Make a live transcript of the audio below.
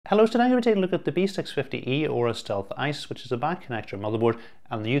Hello, today I'm going to take a look at the B650E AORUS Stealth Ice, which is a back connector motherboard,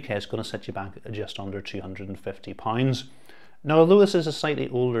 and in the UK it's going to set you back just under £250. Now, although this is a slightly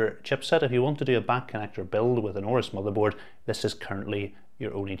older chipset, if you want to do a back connector build with an AORUS motherboard, this is currently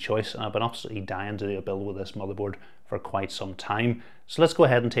your only choice, and I've been absolutely dying to do a build with this motherboard for quite some time. So let's go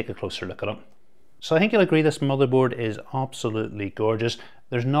ahead and take a closer look at it. So I think you'll agree this motherboard is absolutely gorgeous.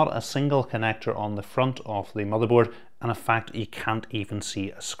 There's not a single connector on the front of the motherboard, and in fact you can't even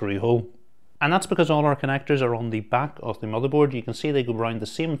see a screw hole. And that's because all our connectors are on the back of the motherboard. You can see they go around the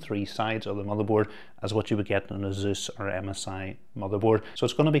same three sides of the motherboard as what you would get on a Zeus or MSI motherboard. So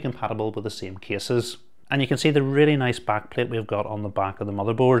it's going to be compatible with the same cases. And you can see the really nice backplate we've got on the back of the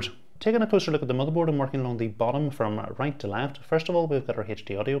motherboard. Taking a closer look at the motherboard, I'm working along the bottom from right to left. First of all, we've got our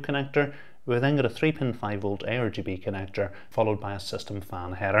HD audio connector. We've then got a 3-pin 5V ARGB connector, followed by a system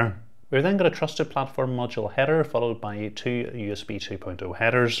fan header. We've then got a trusted platform module header, followed by two USB 2.0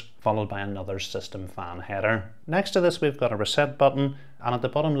 headers, followed by another system fan header. Next to this, we've got a reset button, and at the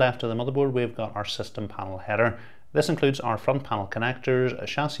bottom left of the motherboard, we've got our system panel header. This includes our front panel connectors, a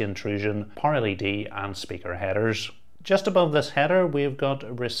chassis intrusion, power LED, and speaker headers. Just above this header, we've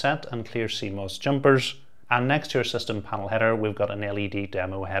got reset and clear CMOS jumpers, and next to our system panel header, we've got an LED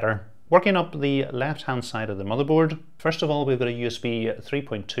demo header. Working up the left-hand side of the motherboard, first of all, we've got a USB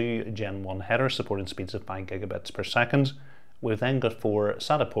 3.2 Gen 1 header supporting speeds of 5 gigabits per second. We've then got 4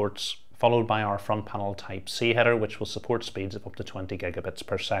 SATA ports, followed by our front panel Type-C header, which will support speeds of up to 20 gigabits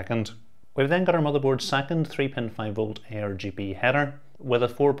per second. We've then got our motherboard's second 3-pin 5V ARGB header, with a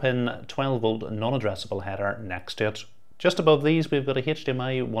 4-pin 12V non-addressable header next to it. Just above these, we've got a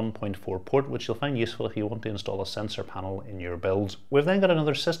HDMI 1.4 port, which you'll find useful if you want to install a sensor panel in your build. We've then got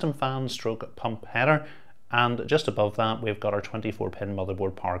another system fan stroke pump header, and just above that, we've got our 24-pin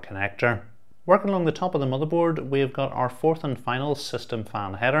motherboard power connector. Working along the top of the motherboard, we've got our fourth and final system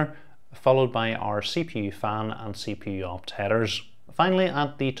fan header, followed by our CPU fan and CPU opt headers. Finally,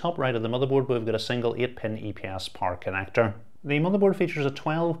 at the top right of the motherboard, we've got a single 8-pin EPS power connector. The motherboard features a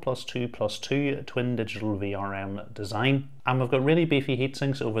 12+2+2 twin digital VRM design, and we've got really beefy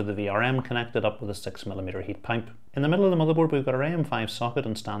heatsinks over the VRM connected up with a 6mm heat pipe. In the middle of the motherboard, we've got our AM5 socket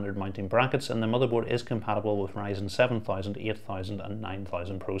and standard mounting brackets, and the motherboard is compatible with Ryzen 7000, 8000 and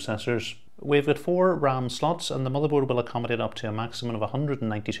 9000 processors. We've got 4 RAM slots, and the motherboard will accommodate up to a maximum of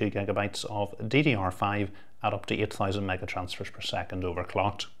 192GB of DDR5 at up to 8000 megatransfers per second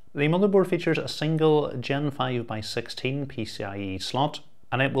overclocked. The motherboard features a single Gen 5x16 PCIe slot,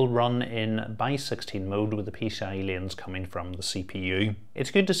 and it will run in by 16 mode with the PCIe lanes coming from the CPU.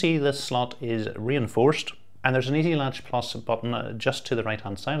 It's good to see this slot is reinforced, and there's an Easy Latch Plus button just to the right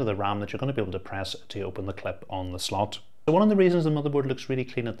hand side of the RAM that you're going to be able to press to open the clip on the slot. So one of the reasons the motherboard looks really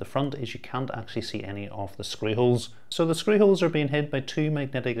clean at the front is you can't actually see any of the screw holes. So the screw holes are being hid by 2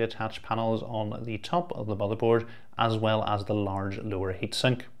 magnetically attached panels on the top of the motherboard, as well as the large lower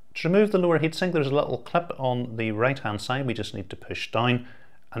heatsink. To remove the lower heatsink, there's a little clip on the right hand side we just need to push down,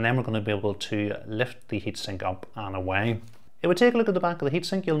 and then we're going to be able to lift the heatsink up and away. If we take a look at the back of the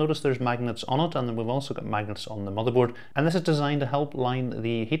heatsink, you'll notice there's magnets on it, and then we've also got magnets on the motherboard, and this is designed to help line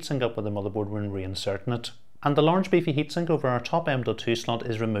the heatsink up with the motherboard when reinserting it. And the large beefy heatsink over our top M.2 slot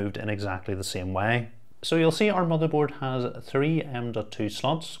is removed in exactly the same way. So you'll see our motherboard has 3 M.2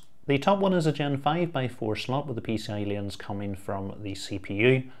 slots. The top one is a Gen 5x4 slot with the PCIe lanes coming from the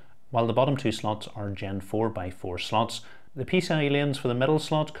CPU, while the bottom 2 slots are Gen 4x4 slots. The PCIe lanes for the middle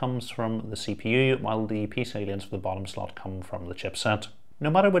slot comes from the CPU, while the PCIe lanes for the bottom slot come from the chipset. No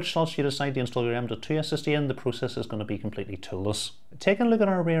matter which slots you decide to install your M.2 SSD in, the process is going to be completely toolless. Taking a look at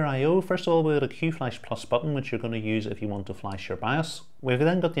our rear I/O, first of all we've got a Q-Flash Plus button, which you're going to use if you want to flash your BIOS. We've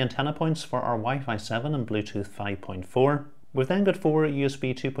then got the antenna points for our Wi-Fi 7 and Bluetooth 5.4. We've then got 4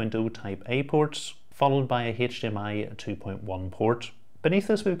 USB 2.0 Type A ports, followed by a HDMI 2.1 port. Beneath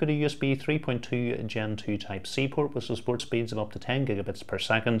this, we've got a USB 3.2 Gen 2 Type-C port, which will support speeds of up to 10 gigabits per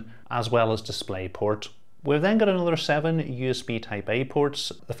second, as well as display port. We've then got another 7 USB Type-A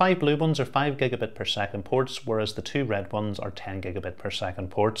ports. The 5 blue ones are 5 gigabit per second ports, whereas the 2 red ones are 10 gigabit per second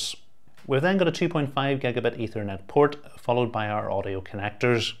ports. We've then got a 2.5 gigabit Ethernet port, followed by our audio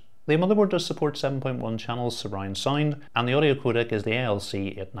connectors. The motherboard does support 7.1 channels surround sound, and the audio codec is the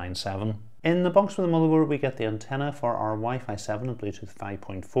ALC897. In the box for the motherboard, we get the antenna for our Wi-Fi 7 and Bluetooth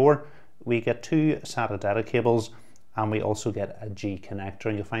 5.4. We get 2 SATA data cables, and we also get a G connector,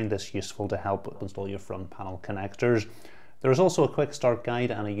 and you'll find this useful to help install your front panel connectors. There is also a quick start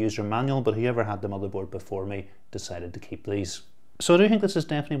guide and a user manual, but whoever had the motherboard before me decided to keep these. So I do think this is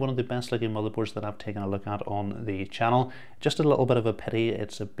definitely one of the best looking motherboards that I've taken a look at on the channel. Just a little bit of a pity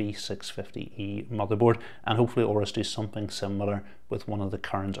it's a B650E motherboard, and hopefully Aorus do something similar with one of the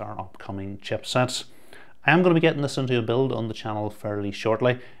current or upcoming chipsets. I am going to be getting this into a build on the channel fairly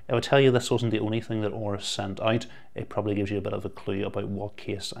shortly. I would tell you this wasn't the only thing that Aorus sent out. It probably gives you a bit of a clue about what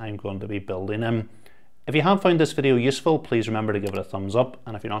case I'm going to be building in. If you have found this video useful, please remember to give it a thumbs up,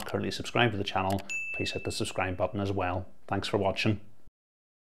 and if you're not currently subscribed to the channel, please hit the subscribe button as well. Thanks for watching.